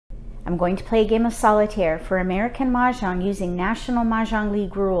I'm going to play a game of Solitaire for American Mahjong using National Mahjong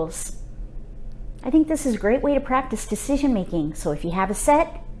League rules. I think this is a great way to practice decision making, so if you have a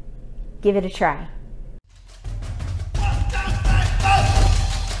set, give it a try.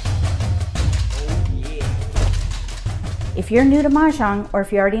 If you're new to Mahjong, or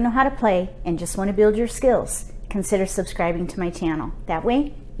if you already know how to play and just want to build your skills, consider subscribing to my channel. That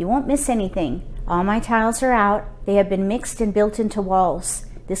way, you won't miss anything. All my tiles are out. They have been mixed and built into walls.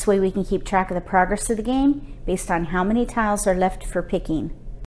 This way we can keep track of the progress of the game based on how many tiles are left for picking.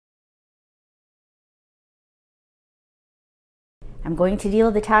 I'm going to deal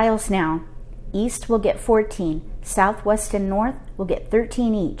the tiles now. East will get 14, South, West, and North will get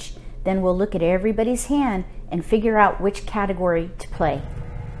 13 each. Then we'll look at everybody's hand and figure out which category to play.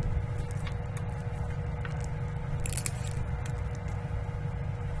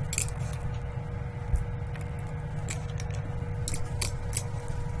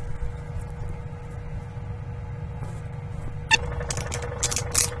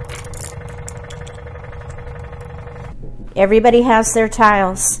 Everybody has their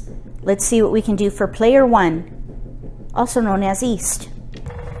tiles. Let's see what we can do for player 1, also known as East.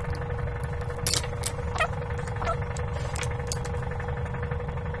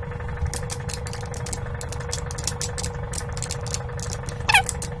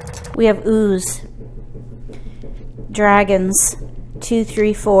 We have ooze, dragons, 2,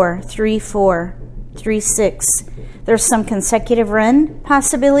 3, 4, 3, 4, 3, 6. There's some consecutive run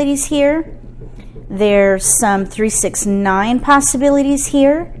possibilities here. There's some 3, 6, 9 possibilities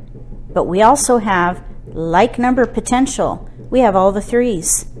here, but we also have like number potential. We have all the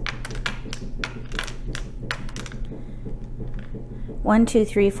 3s. 1, 2,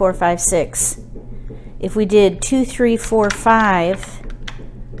 3, 4, 5, 6. If we did 2, 3, 4, 5,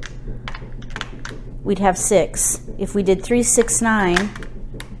 we'd have 6. If we did 3, 6, 9,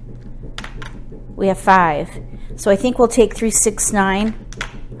 we have 5. So I think we'll take 3, 6, 9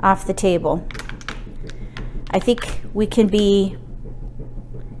 off the table. I think we can be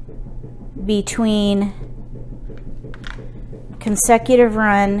between consecutive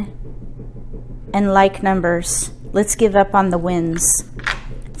run and like numbers. Let's give up on the wins.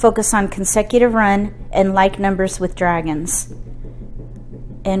 Focus on consecutive run and like numbers with dragons.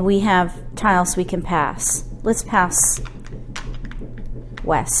 And we have tiles we can pass. Let's pass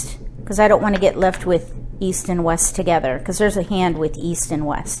West, because I don't want to get left with East and West together, because there's a hand with East and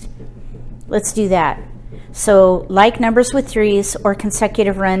West. Let's do that. So like numbers with 3s or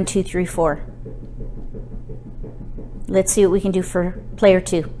consecutive run 2, 3, 4. Let's see what we can do for player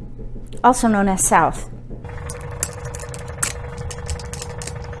 2, also known as South.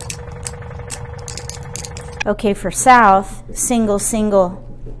 Okay, for South, single, single,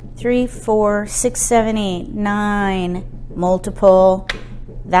 3, 4, 6, 7, 8, 9, multiple.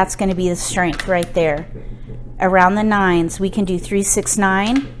 That's going to be the strength right there. Around the 9s, we can do 3, 6,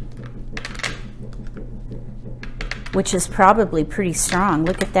 9. Which is probably pretty strong.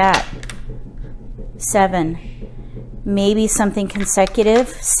 Look at that. 7. Maybe something consecutive.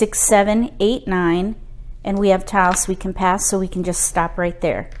 6, 7, 8, 9. And we have tiles we can pass, so we can just stop right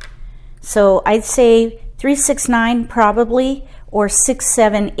there. So I'd say 3, 6, 9 probably, or 6,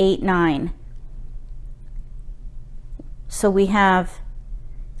 7, 8, 9. So we have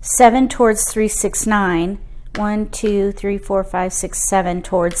 7 towards 3, 6, 9. 1, 2, 3, 4, 5, 6, 7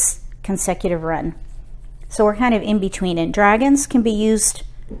 towards consecutive run. So we're kind of in between, and dragons can be used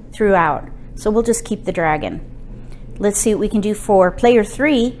throughout. So we'll just keep the dragon. Let's see what we can do for player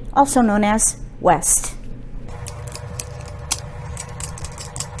 3, also known as West.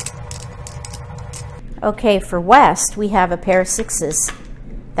 Okay, for West, we have a pair of 6s.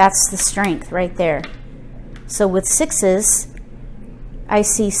 That's the strength right there. So with 6s, I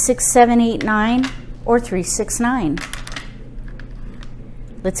see 6, 7, 8, 9, or 3, 6, 9.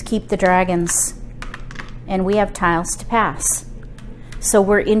 Let's keep the dragons. And we have tiles to pass. So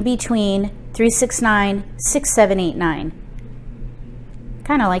we're in between 3, 6, 9, 6, 7, 8, 9.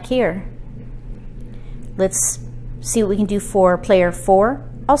 Kind of like here. Let's see what we can do for player 4,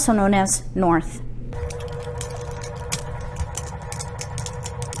 also known as North.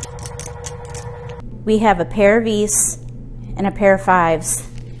 We have a pair of Easts and a pair of 5s.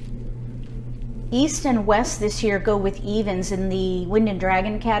 East and West this year go with evens in the Wind and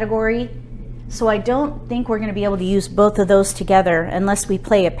Dragon category. So I don't think we're going to be able to use both of those together unless we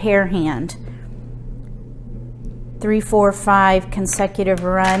play a pair hand. 3, 4, 5 consecutive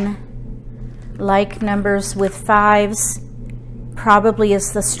run. Like numbers with 5s probably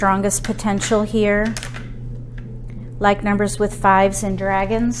is the strongest potential here. Like numbers with 5s and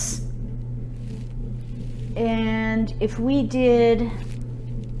dragons. And if we did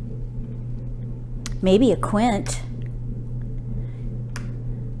maybe a quint.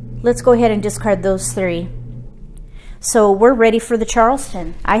 Let's go ahead and discard those 3. So we're ready for the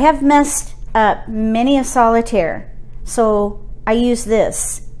Charleston. I have messed up many a solitaire, so I use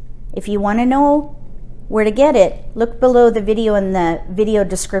this. If you want to know where to get it, look below the video in the video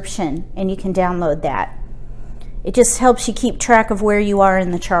description and you can download that. It just helps you keep track of where you are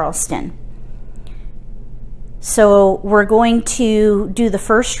in the Charleston. So we're going to do the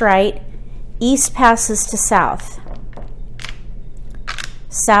first right. East passes to south.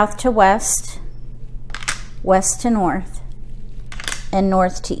 South to west. West to north. And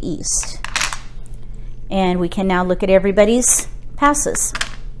north to east. And we can now look at everybody's passes.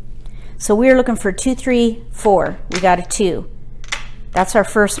 So we're looking for 2, 3, 4. We got a 2. That's our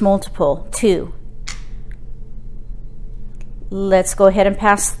first multiple, 2. Let's go ahead and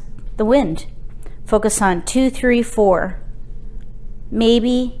pass the wind. Focus on 2, 3, 4.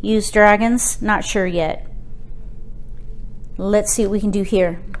 Maybe use dragons, not sure yet. Let's see what we can do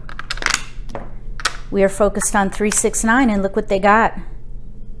here. We are focused on 3, 6, 9, and look what they got.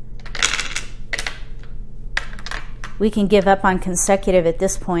 We can give up on consecutive at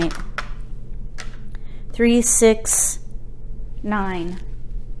this point. 3, 6, 9.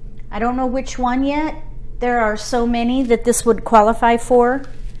 I don't know which one yet. There are so many that this would qualify for.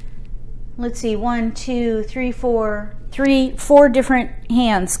 Let's see, 1, 2, 3, 4. 4 different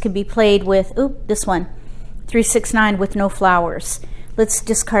hands could be played with. Oop, this one. 3, 6, 9 with no flowers. Let's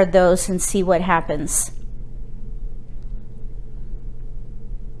discard those and see what happens.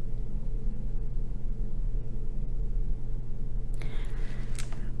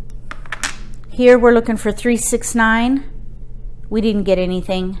 Here we're looking for 3, 6, 9. We didn't get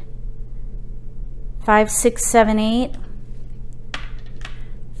anything. 5, 6, 7, 8.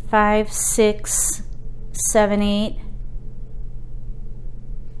 5, 6, 7, 8.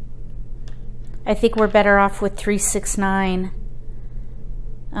 I think we're better off with 3, 6, 9.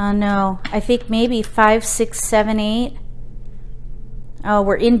 No, I think maybe 5, 6, 7, 8. Oh,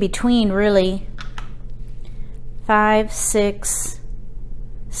 we're in between really. 5, 6,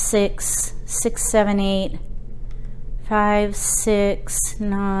 6, 6, 7, 8. 5, 6,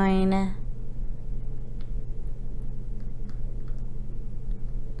 9.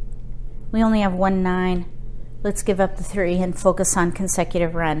 We only have 1 9. Let's give up the 3 and focus on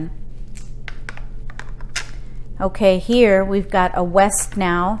consecutive run. Okay, here we've got a west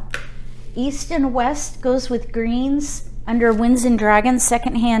now. East and west goes with greens under winds and dragons,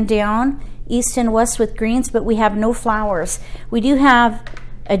 second hand down. East and west with greens, but we have no flowers. We do have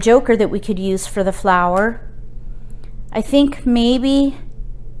a joker that we could use for the flower. I think maybe,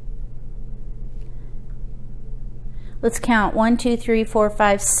 let's count 1, 2, 3, 4,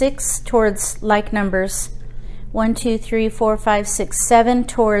 5, 6 towards like numbers. 1, 2, 3, 4, 5, 6, 7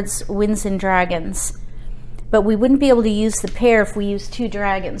 towards winds and dragons. But we wouldn't be able to use the pair if we use 2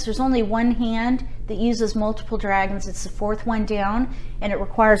 dragons. There's only one hand that uses multiple dragons. It's the 4th one down, and it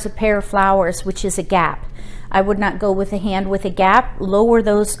requires a pair of flowers, which is a gap. I would not go with a hand with a gap. Lower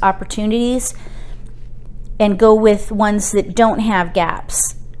those opportunities and go with ones that don't have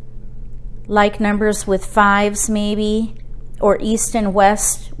gaps. Like numbers with 5s maybe, or east and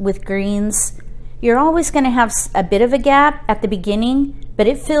west with greens. You're always going to have a bit of a gap at the beginning, but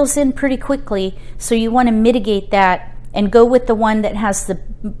it fills in pretty quickly, so you want to mitigate that and go with the one that has the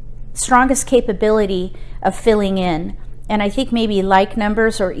strongest capability of filling in. And I think maybe like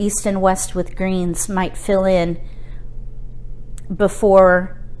numbers or east and west with greens might fill in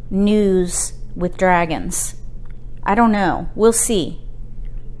before news with dragons. I don't know. We'll see.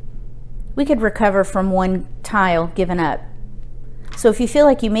 We could recover from 1 tile given up. So if you feel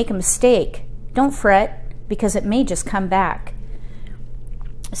like you make a mistake, don't fret, because it may just come back.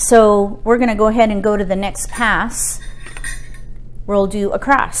 So we're going to go ahead and go to the next pass. We'll do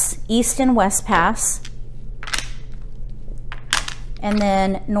across, east and west pass, and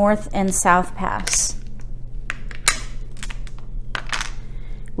then north and south pass.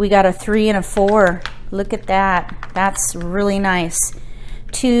 We got a 3 and a 4. Look at that. That's really nice.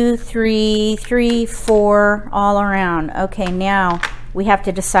 2, 3, 3, 4 all around. Okay, now we have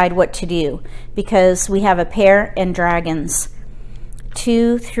to decide what to do because we have a pair and dragons.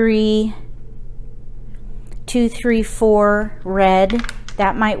 2, 3, 2, 3, 4 red.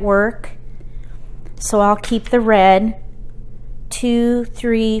 That might work. So I'll keep the red. 2,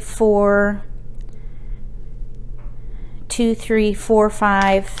 3, 4. 2, 3, 4,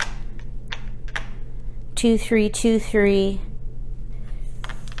 5. 2, 3, 2, 3.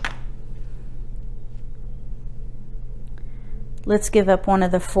 Let's give up one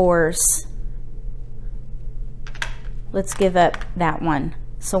of the 4s. Let's give up that one,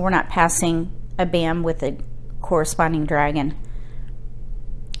 so we're not passing a bam with a corresponding dragon.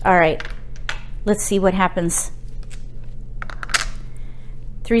 All right, let's see what happens.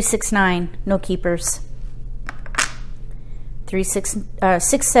 3, 6, 9, no keepers. 6,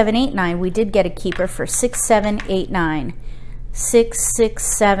 7, 8, 9. We did get a keeper for 6, 7, 8, 9. 6, 6,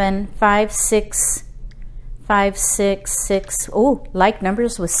 7, 5, 6, 5, 6, 6. Oh, like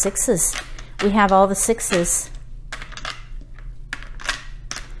numbers with sixes. We have all the sixes.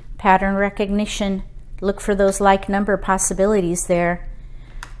 Pattern recognition. Look for those like number possibilities there.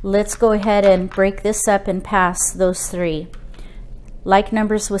 Let's go ahead and break this up and pass those 3. Like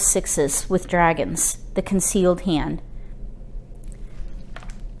numbers with sixes with dragons, the concealed hand.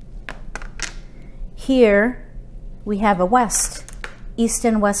 Here we have a west, east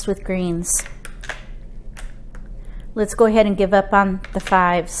and west with greens. Let's go ahead and give up on the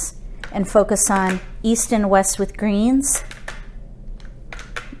 5s and focus on east and west with greens.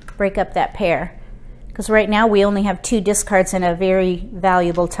 Break up that pair, because right now we only have 2 discards and a very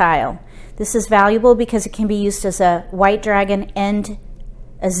valuable tile. This is valuable because it can be used as a white dragon and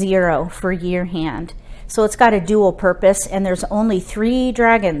a 0 for your hand. So it's got a dual purpose, and there's only 3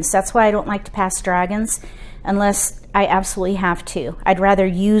 dragons. That's why I don't like to pass dragons unless I absolutely have to. I'd rather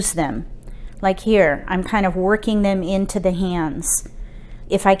use them. Like here, I'm kind of working them into the hands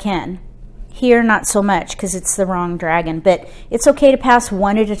if I can. Here, not so much because it's the wrong dragon, but it's okay to pass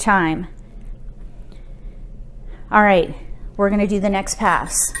one at a time. All right, we're going to do the next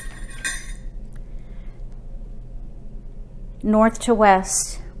pass. North to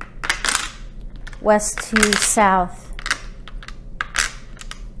west. West to south.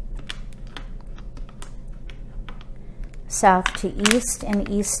 South to east and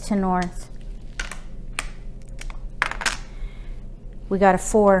east to north. We got a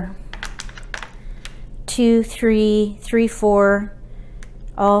 4. 2, 3, 3, 4.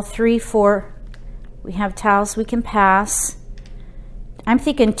 All 3, 4. We have tiles we can pass. I'm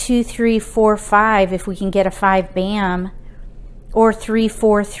thinking 2, 3, 4, 5 if we can get a 5 bam. Or 3,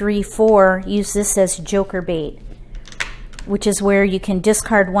 4, 3, 4, use this as joker bait, which is where you can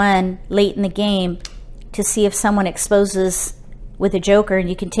discard 1 late in the game to see if someone exposes with a joker, and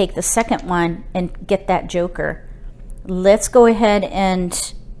you can take the second one and get that joker. Let's go ahead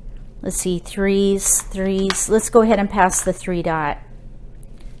and, let's see, 3s, 3s. Let's go ahead and pass the 3 dot.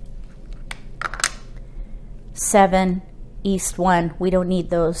 7, east 1. We don't need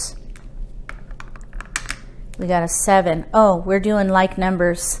those. We got a 7. Oh, we're doing like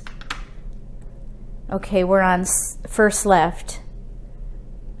numbers. Okay, we're on first left.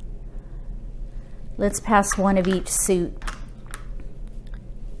 Let's pass 1 of each suit.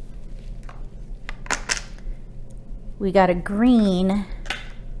 We got a green.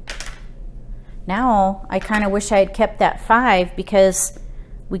 Now, I kind of wish I had kept that 5 because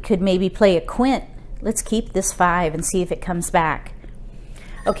we could maybe play a quint. Let's keep this 5 and see if it comes back.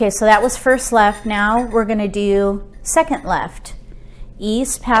 Okay, so that was first left. Now we're going to do second left.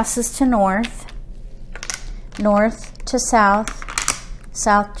 East passes to north, north to south,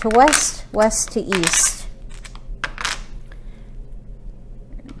 south to west, west to east.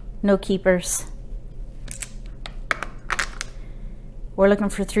 No keepers. We're looking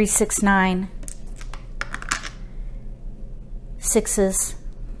for 3, 6, 9. 6s.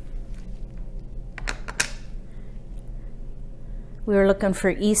 We were looking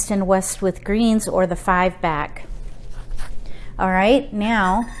for east and west with greens or the 5 back. All right,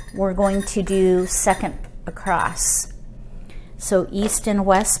 now we're going to do second across. So east and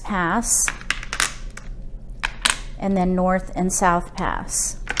west pass, and then north and south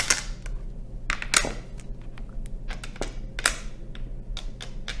pass.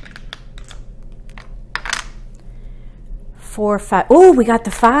 Four, 5. Oh, we got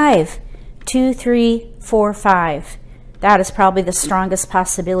the 5. 2, 3, 4, 5. That is probably the strongest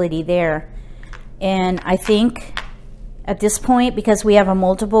possibility there. And I think at this point, because we have a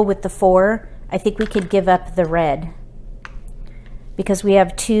multiple with the 4, I think we could give up the red. Because we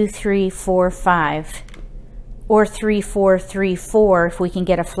have 2, 3, 4, 5. Or 3, 4, 3, 4 if we can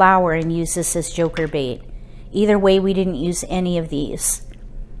get a flower and use this as joker bait. Either way, we didn't use any of these.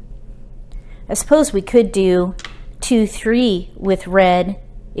 I suppose we could do 2, 3 with red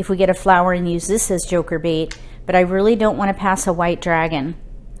if we get a flower and use this as joker bait. But I really don't want to pass a white dragon.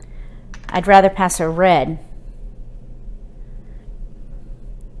 I'd rather pass a red.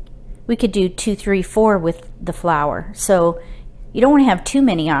 We could do 2, 3, 4 with the flower. So you don't want to have too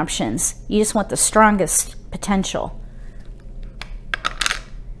many options. You just want the strongest potential.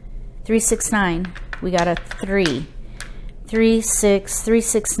 3, 6, 9. We got a 3. 3, 6, 3,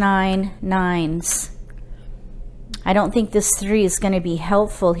 6, 9, 9s. I don't think this 3 is going to be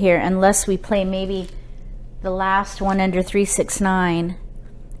helpful here unless we play maybe the last one under 369.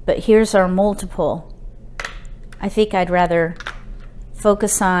 But here's our multiple. I think I'd rather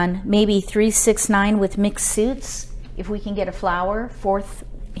focus on maybe 369 with mixed suits if we can get a flower, 4th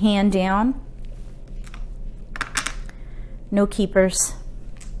hand down. No keepers.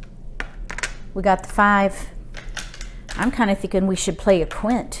 We got the 5. I'm kind of thinking we should play a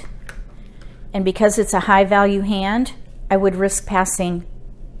quint. And because it's a high value hand, I would risk passing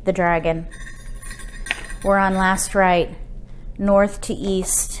the dragon. We're on last right. North to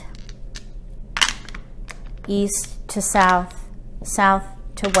east. East to south. South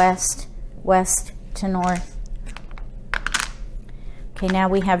to west. West to north. Okay, now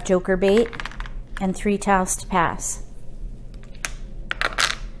we have joker bait and 3 tiles to pass.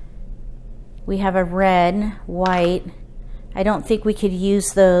 We have a red, white. I don't think we could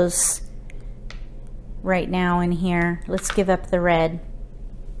use those right now in here. Let's give up the red.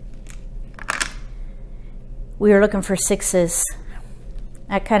 We were looking for 6s.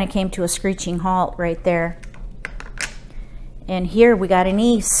 That kind of came to a screeching halt right there. And here we got an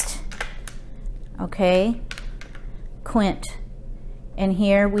east. Okay. Quint. And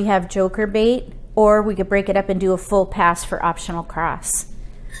here we have joker bait, or we could break it up and do a full pass for optional cross,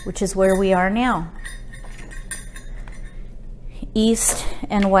 which is where we are now. East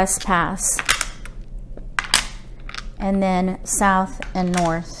and west pass. And then south and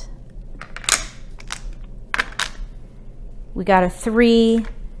north. We got a 3.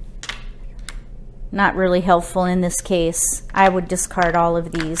 Not really helpful in this case. I would discard all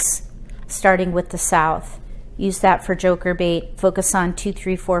of these, starting with the south. Use that for joker bait. Focus on 2,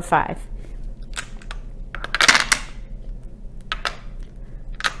 3, 4, 5.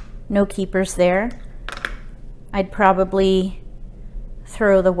 No keepers there. I'd probably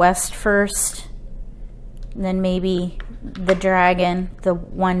throw the west first, and then maybe the dragon, the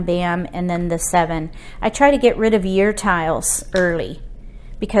 1 bam, and then the 7. I try to get rid of year tiles early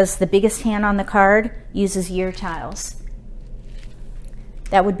because the biggest hand on the card uses year tiles.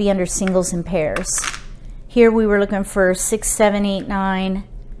 That would be under singles and pairs. Here we were looking for 6, 7, 8, 9.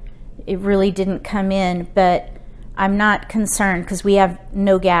 It really didn't come in, but I'm not concerned because we have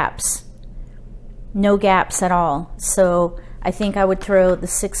no gaps. No gaps at all. So I think I would throw the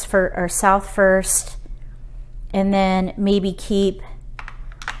 6 for, or south first, and then maybe keep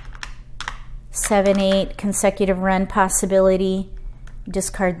 7, 8 consecutive run possibility.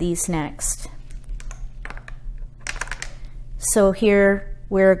 Discard these next. So here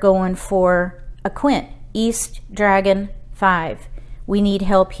we're going for a quint. East, dragon, 5. We need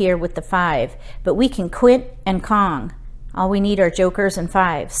help here with the 5, but we can quint and Kong. All we need are jokers and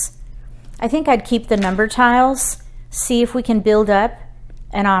 5s. I think I'd keep the number tiles, see if we can build up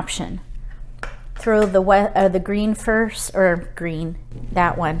an option. Throw the green first, or green,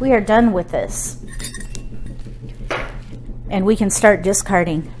 that one. We are done with this. And we can start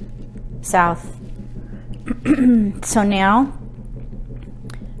discarding south. So now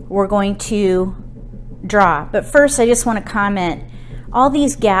we're going to draw. But first I just want to comment, all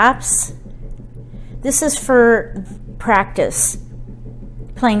these gaps, this is for practice,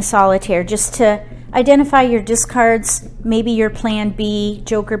 playing solitaire, just to identify your discards, maybe your plan B,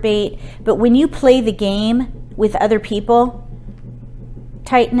 joker bait. But when you play the game with other people,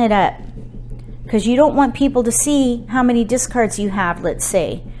 tighten it up, because you don't want people to see how many discards you have, let's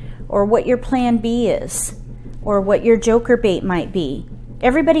say, or what your plan B is, or what your joker bait might be.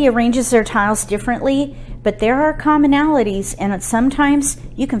 Everybody arranges their tiles differently, but there are commonalities, and sometimes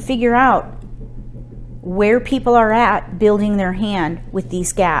you can figure out where people are at building their hand with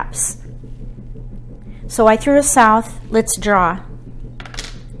these gaps. So I threw a south. Let's draw.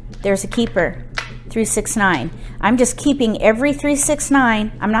 There's a keeper. 3, 6, 9. I'm just keeping every 3, 6,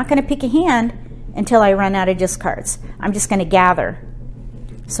 9. I'm not going to pick a hand until I run out of discards. I'm just going to gather.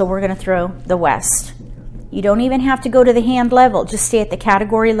 So we're going to throw the west. You don't even have to go to the hand level. Just stay at the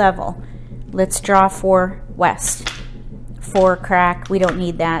category level. Let's draw for west. 4 crack. We don't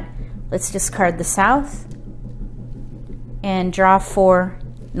need that. Let's discard the south and draw for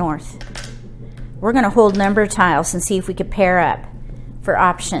north. We're going to hold number tiles and see if we could pair up for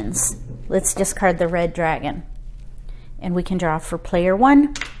options. Let's discard the red dragon. And we can draw for player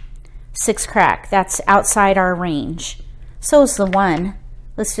 1. 6 crack. That's outside our range. So is the 1.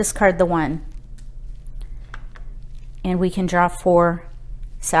 Let's discard the 1. And we can draw for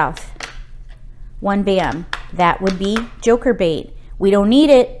south. 1 bam. That would be joker bait. We don't need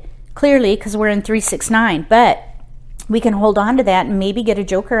it, clearly, because we're in 3, 6, 9. But we can hold on to that and maybe get a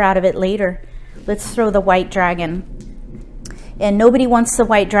joker out of it later. Let's throw the white dragon. And nobody wants the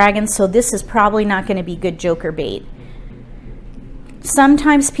white dragon, so this is probably not going to be good joker bait.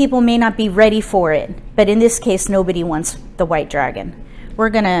 Sometimes people may not be ready for it, but in this case, nobody wants the white dragon. We're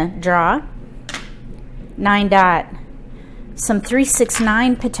going to draw 9 dot. Some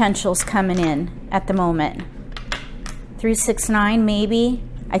 369 potentials coming in at the moment. 369 maybe.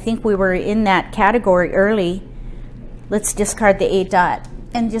 I think we were in that category early. Let's discard the 8 dot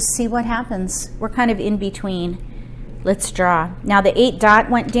and just see what happens. We're kind of in between. Let's draw. Now the 8 dot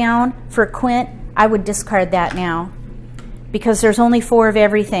went down for quint. I would discard that now because there's only 4 of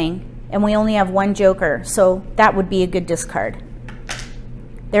everything and we only have 1 joker, so that would be a good discard.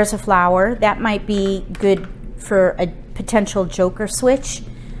 There's a flower. That might be good for a potential joker switch.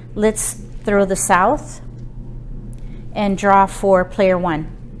 Let's throw the south and draw for player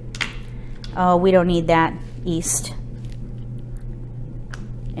 1. Oh, we don't need that. East.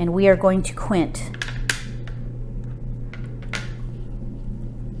 And we are going to quint.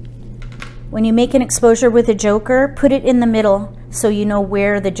 When you make an exposure with a joker, put it in the middle so you know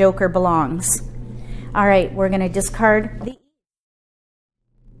where the joker belongs. All right, we're going to discard the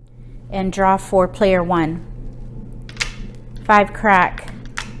and draw for player 1. 5 crack.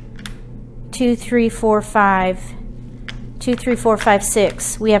 2, 3, 4, 5. 2, 3, 4, 5,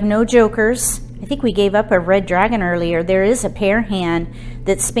 6. We have no jokers. I think we gave up a red dragon earlier. There is a pair hand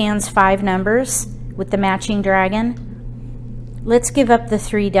that spans 5 numbers with the matching dragon. Let's give up the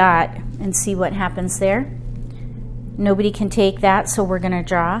 3 dot and see what happens there. Nobody can take that, so we're going to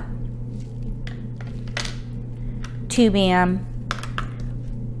draw. 2 bam.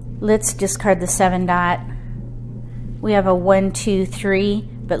 Let's discard the 7 dot. We have a 1, 2, 3,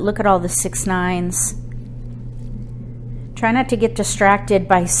 but look at all the 6 9s. Try not to get distracted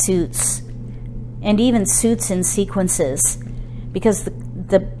by suits, and even suits in sequences, because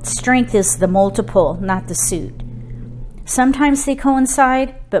the strength is the multiple, not the suit. Sometimes they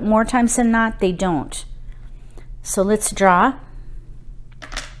coincide, but more times than not, they don't. So let's draw.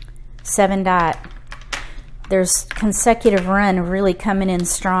 7 dot. There's consecutive run really coming in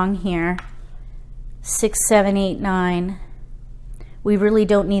strong here. 6, 7, 8, 9. We really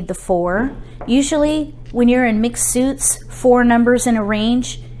don't need the 4. Usually, when you're in mixed suits, 4 numbers in a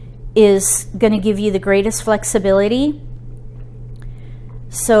range is going to give you the greatest flexibility.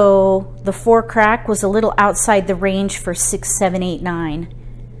 So the 4 crack was a little outside the range for 6, 7, 8, 9.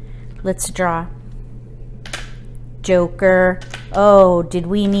 Let's draw. Joker. Oh, did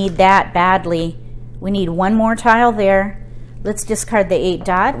we need that badly? We need 1 more tile there. Let's discard the 8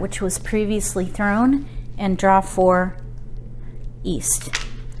 dot, which was previously thrown, and draw for east.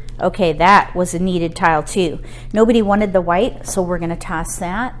 Okay, that was a needed tile too. Nobody wanted the white, so we're going to toss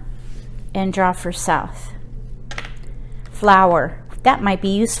that and draw for south. Flower. That might be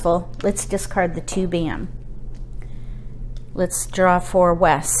useful. Let's discard the 2 bam. Let's draw for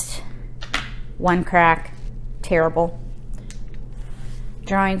west. 1 crack. Terrible.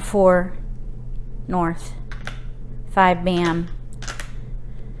 Drawing for north. 5 bam.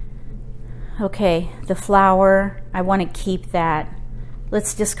 Okay, the flower, I want to keep that.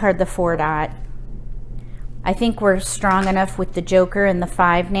 Let's discard the 4 dot. I think we're strong enough with the joker and the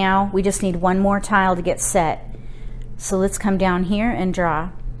 5 now. We just need 1 more tile to get set. So let's come down here and draw.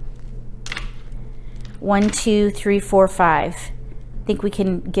 1, 2, 3, 4, 5. I think we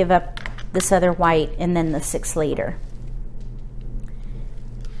can give up this other white and then the 6 later.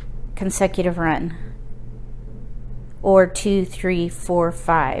 Consecutive run. Or 2, 3, 4,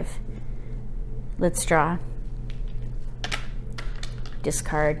 5. Let's draw.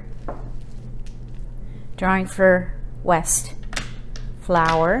 Discard. Drawing for west.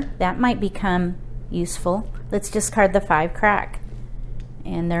 Flower. That might become useful. Let's discard the 5 crack.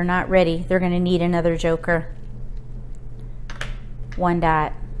 And they're not ready. They're going to need another joker. 1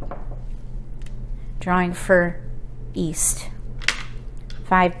 dot. Drawing for east.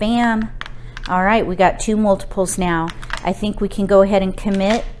 5 bam. All right, we got 2 multiples now. I think we can go ahead and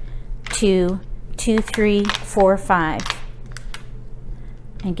commit to 2, 3, 4, 5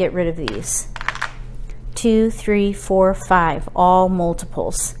 and get rid of these. 2, 3, 4, 5, all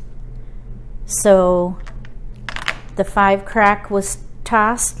multiples. So the 5 crack was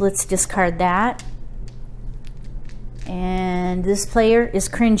tossed. Let's discard that. And this player is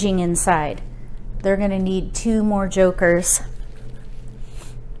cringing inside. They're going to need 2 more jokers.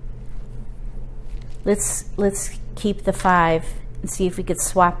 Let's keep the 5 and see if we could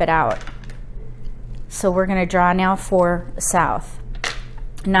swap it out. So we're going to draw now for south.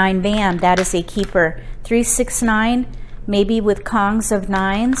 9 bam, that is a keeper. 3, 6, 9, maybe with Kongs of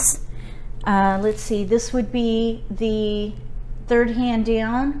 9s. Let's see, this would be the 3rd hand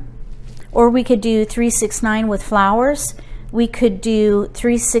down. Or we could do 3, 6, 9 with flowers. We could do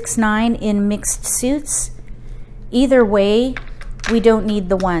 3, 6, 9 in mixed suits. Either way, we don't need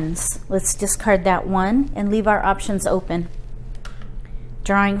the ones. Let's discard that one and leave our options open.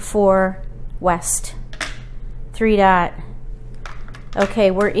 Drawing for west. 3 dot. Okay,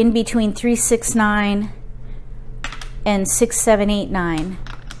 we're in between 3, 6, 9 and 6, 7, 8, 9.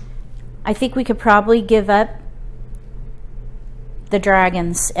 I think we could probably give up the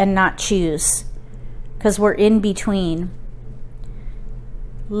dragons and not choose because we're in between.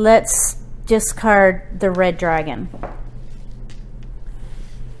 Let's discard the red dragon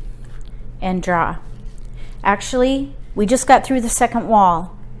and draw. Actually, we just got through the second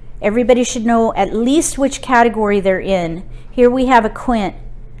wall. Everybody should know at least which category they're in. Here we have a quint.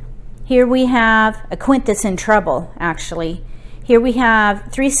 Here we have a quint that's in trouble, actually. Here we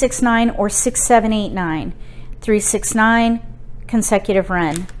have 3, 6, 9 or 6, 7, 8, 9. 3, 6, 9, consecutive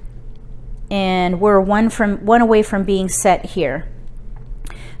run. And we're one away from being set here.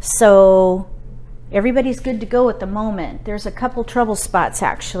 So everybody's good to go at the moment. There's a couple trouble spots,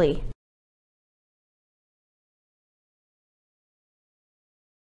 actually.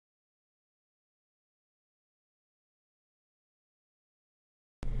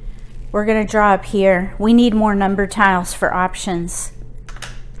 We're going to draw up here. We need more number tiles for options.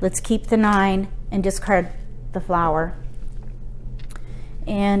 Let's keep the 9 and discard the flower.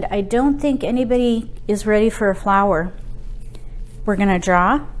 And I don't think anybody is ready for a flower. We're going to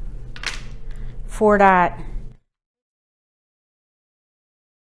draw 4 dot.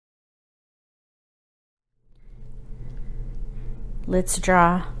 Let's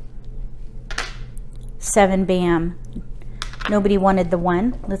draw 7 bam. Nobody wanted the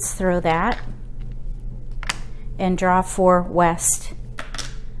 1. Let's throw that. And draw 4 west.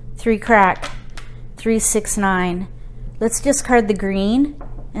 3 crack. 3, 6, 9. Let's discard the green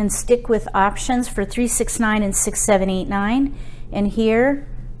and stick with options for 3, 6, 9 and 6, 7, 8, 9. And here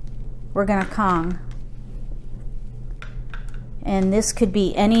we're going to Kong. And this could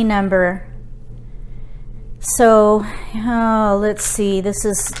be any number. So, let's see. This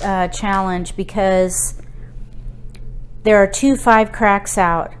is a challenge because there are 2 5 cracks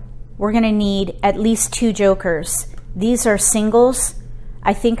out. We're going to need at least 2 jokers. These are singles.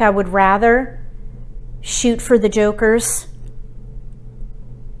 I think I would rather shoot for the jokers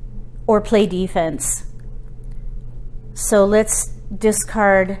or play defense. So let's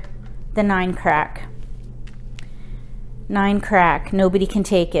discard the 9 crack. 9 crack. Nobody can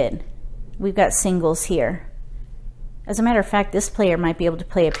take it. We've got singles here. As a matter of fact, this player might be able to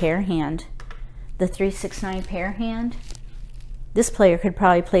play a pair hand. The 3, 6, 9 pair hand. This player could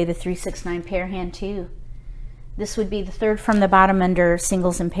probably play the 3, 6, 9 pair hand too. This would be the third from the bottom under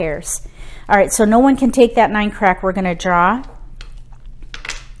singles and pairs. All right, so no one can take that 9 crack. We're going to draw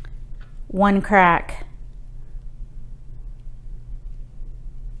 1 crack.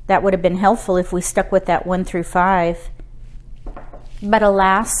 That would have been helpful if we stuck with that 1 through 5. But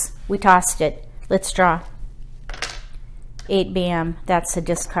alas, we tossed it. Let's draw 8 bam. That's a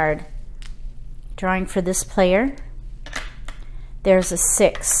discard. Drawing for this player. There's a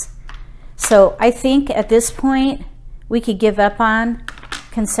 6. So I think at this point we could give up on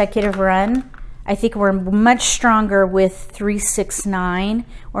consecutive run. I think we're much stronger with 3, 6, 9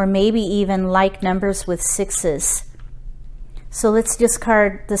 or maybe even like numbers with 6s. So let's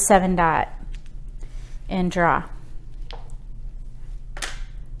discard the 7 dot and draw.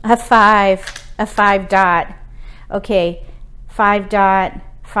 A 5 dot. Okay, 5 dot,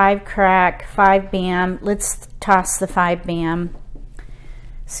 5 crack, 5 bam. Let's toss the 5 bam.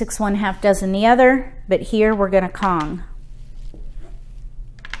 6 1/2 dozen the other, but here we're going to Kong.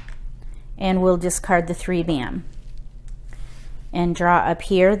 And we'll discard the 3 bam. And draw up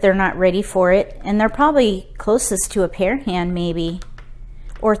here. They're not ready for it, and they're probably closest to a pair hand maybe.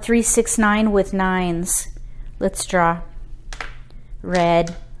 Or 3, 6, 9 with 9s. Let's draw.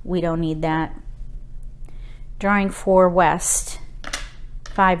 Red. We don't need that. Drawing 4 west.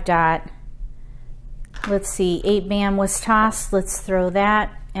 5 dot. Let's see, 8 bam was tossed. Let's throw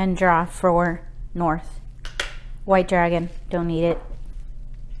that and draw for north. White dragon, don't need it.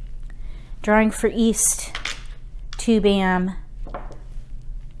 Drawing for east. 2 bam.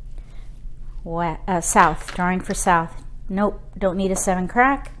 South, drawing for south. Nope, don't need a 7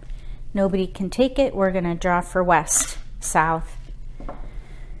 crack. Nobody can take it. We're going to draw for west, south.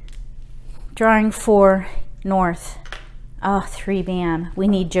 Drawing for north. Oh, 3 bam. We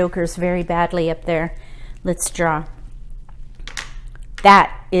need jokers very badly up there. Let's draw.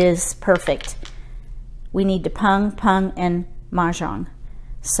 That is perfect. We need to pung, pung, and mahjong.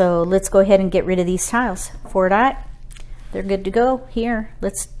 So let's go ahead and get rid of these tiles. 4 dot. They're good to go. Here,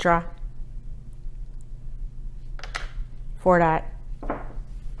 let's draw. 4 dot.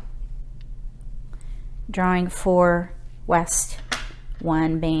 Drawing for west,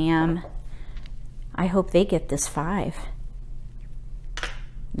 1, bam. I hope they get this 5.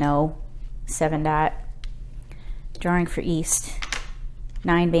 No, 7 dot. Drawing for east,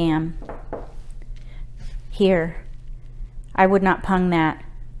 9, bam. Here, I would not pung that.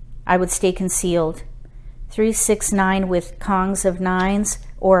 I would stay concealed. 3, 6, 9 with kongs of 9s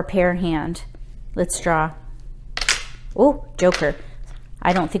or a pair hand. Let's draw. Oh, joker.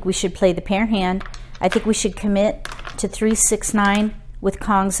 I don't think we should play the pair hand. I think we should commit to 3, 6, 9 with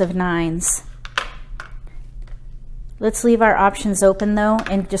kongs of 9s. Let's leave our options open though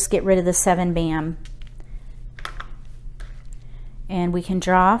and just get rid of the 7, bam. And we can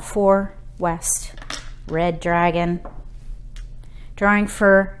draw for west. Red dragon. Drawing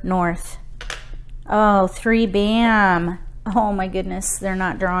for north. Oh, 3, bam. Oh my goodness, they're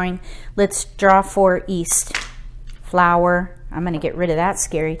not drawing. Let's draw for east. Flower. I'm going to get rid of that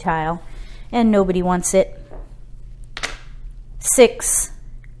scary tile. And nobody wants it. 6.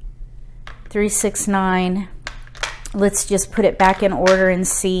 3, 6, 9. Let's just put it back in order and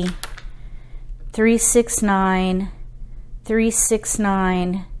see. 3, 6, 9. 3, 6,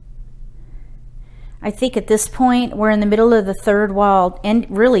 9. I think at this point we're in the middle of the third wall and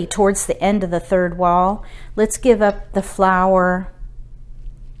really towards the end of the third wall. Let's give up the flower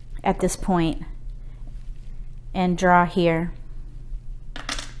at this point and draw here.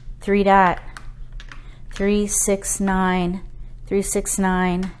 3 dot. 3, 6, 9. 3, 6,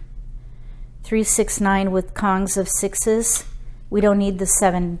 9. 3, 6, 9 with kongs of 6s. We don't need the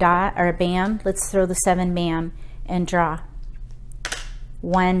 7 dot or bam. Let's throw the 7 bam and draw.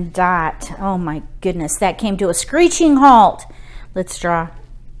 1 dot. Oh my goodness, that came to a screeching halt. Let's draw.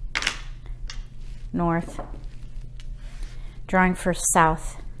 North. Drawing for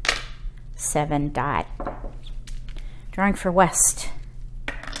south. 7 dot. Drawing for west.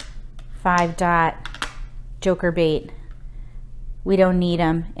 5 dot. Joker bait. We don't need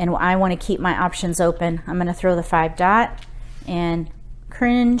them, and I want to keep my options open. I'm going to throw the 5 dot and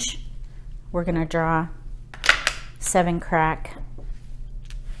cringe. We're going to draw 7 crack.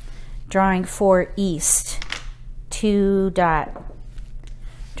 Drawing for east, 2 dot.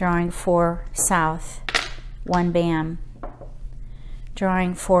 Drawing for south, 1 bam.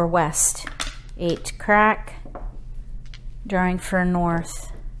 Drawing for west, 8 crack. Drawing for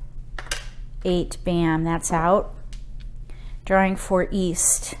north, 8 bam, that's out. Drawing for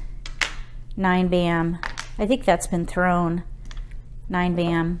east, 9 bam. I think that's been thrown. 9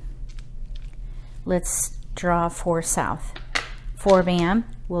 bam. Let's draw for south, 4 bam.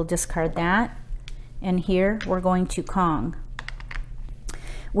 We'll discard that. And here we're going to Kong.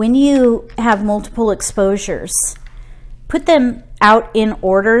 When you have multiple exposures, put them out in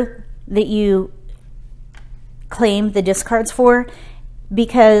order that you claim the discards for,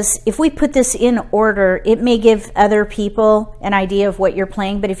 because if we put this in order, it may give other people an idea of what you're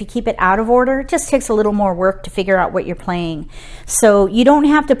playing, but if you keep it out of order, it just takes a little more work to figure out what you're playing. So you don't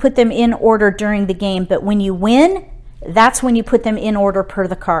have to put them in order during the game, but when you win, that's when you put them in order per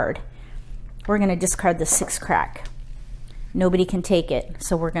the card. We're going to discard the 6 crack. Nobody can take it,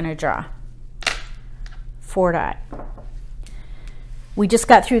 so we're going to draw. 4 dot. We just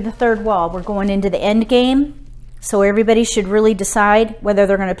got through the third wall. We're going into the end game, so everybody should really decide whether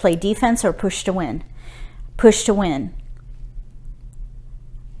they're going to play defense or push to win. Push to win.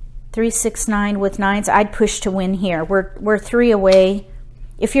 3, 6, 9 with 9s. I'd push to win here. We're 3 away.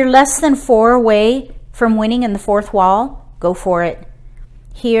 If you're less than 4 away from winning in the fourth wall, go for it.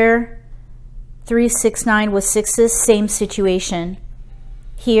 Here, 3, 6, 9 with 6s, same situation.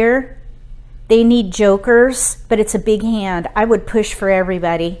 Here, they need jokers, but it's a big hand. I would push for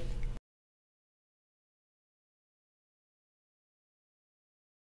everybody.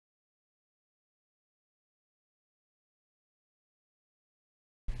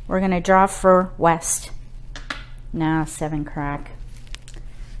 We're going to draw for west. Now 7 crack.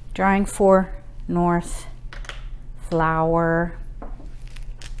 Drawing for north, flower.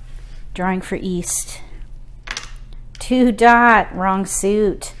 Drawing for east, 2 dot, wrong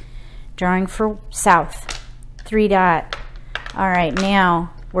suit. Drawing for south, 3 dot. All right,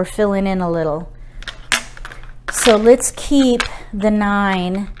 now we're filling in a little. So let's keep the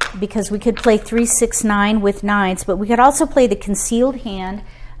 9, because we could play 3, 6, 9 with 9s, but we could also play the concealed hand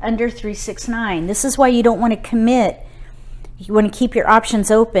under 3, 6, 9. This is why you don't want to commit. You want to keep your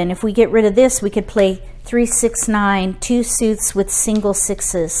options open. If we get rid of this, we could play 3, 6, 9, 2 suits with single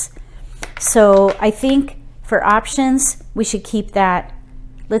 6s. So I think for options, we should keep that.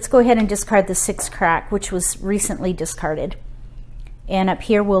 Let's go ahead and discard the 6 crack, which was recently discarded. And up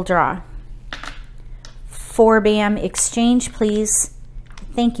here we'll draw 4-bam exchange, please.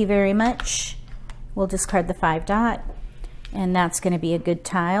 Thank you very much. We'll discard the 5 dot, and that's going to be a good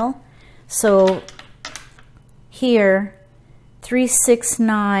tile. So here,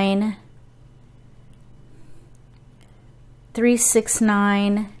 369,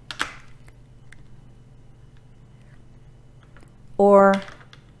 369, or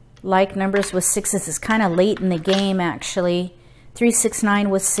like numbers with 6s is kind of late in the game, actually. 369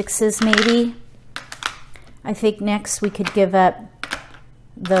 with 6s maybe. I think next we could give up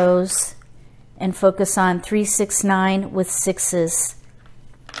those and focus on 369 with 6s.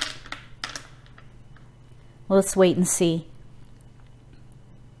 Let's wait and see.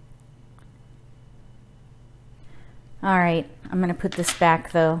 All right, I'm going to put this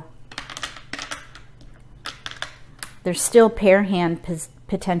back though. There's still pair hand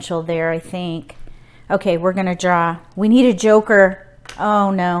potential there, I think. Okay, we're going to draw. We need a joker.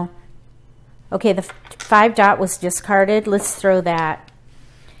 Oh no. Okay, the 5 dot was discarded. Let's throw that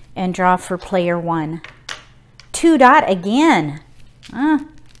and draw for player 1. 2 dot again.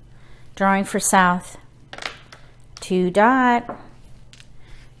 Drawing for south. 2 dot.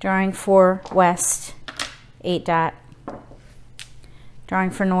 Drawing for west. 8 dot.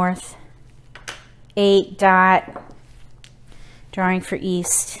 Drawing for north. 8 dot. Drawing for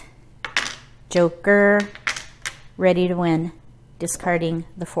east. Joker. Ready to win. Discarding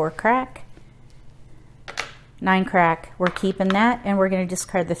the 4 crack. 9 crack. We're keeping that, and we're going to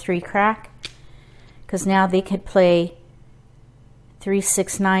discard the 3 crack, because now they could play 3,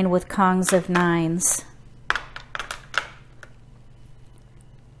 6, 9 with Kongs of 9s.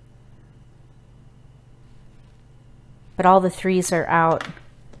 But all the 3s are out.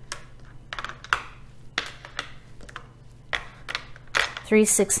 3,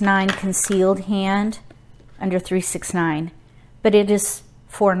 6, 9 concealed hand under 3, 6, 9. But it is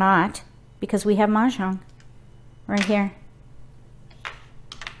 4 not, because we have Mahjong right here.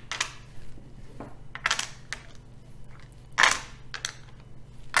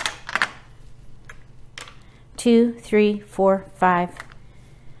 Two, 3, 4, 5.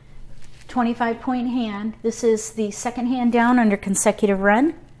 25-point hand. This is the second hand down under consecutive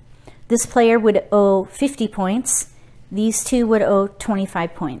run. This player would owe 50 points. These two would owe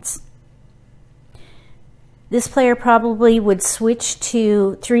 25 points. This player probably would switch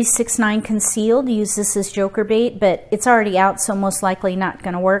to 3, 6, 9 concealed, use this as joker bait, but it's already out, so most likely not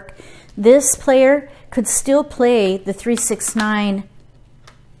going to work. This player could still play the 3, 6, 9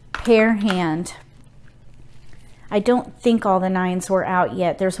 pair hand. I don't think all the 9s were out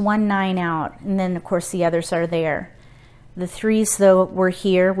yet. There's 1 9 out, and then of course the others are there. The 3s though were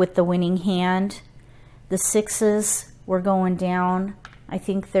here with the winning hand. The 6s were going down. I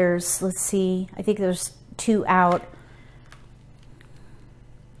think there's, let's see, I think there's 2 out.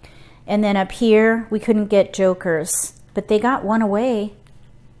 And then up here we couldn't get jokers, but they got 1 away.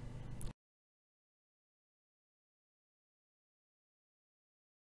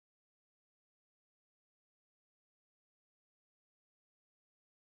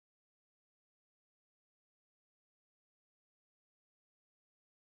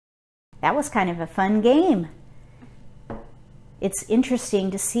 That was kind of a fun game. It's interesting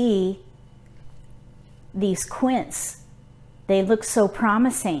to see these quints. They look so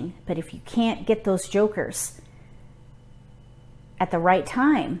promising, but if you can't get those jokers at the right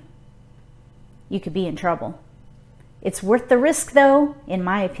time, you could be in trouble. It's worth the risk though, in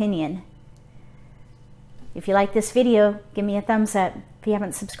my opinion. If you like this video, give me a thumbs up. If you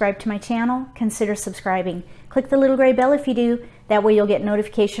haven't subscribed to my channel, consider subscribing. Click the little gray bell if you do. That way you'll get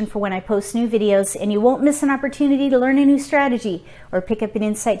notification for when I post new videos, and you won't miss an opportunity to learn a new strategy or pick up an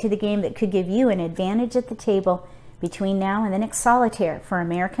insight to the game that could give you an advantage at the table between now and the next Solitaire for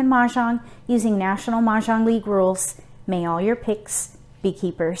American Mahjong using National Mahjong League rules. May all your picks be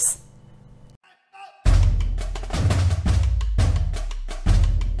keepers.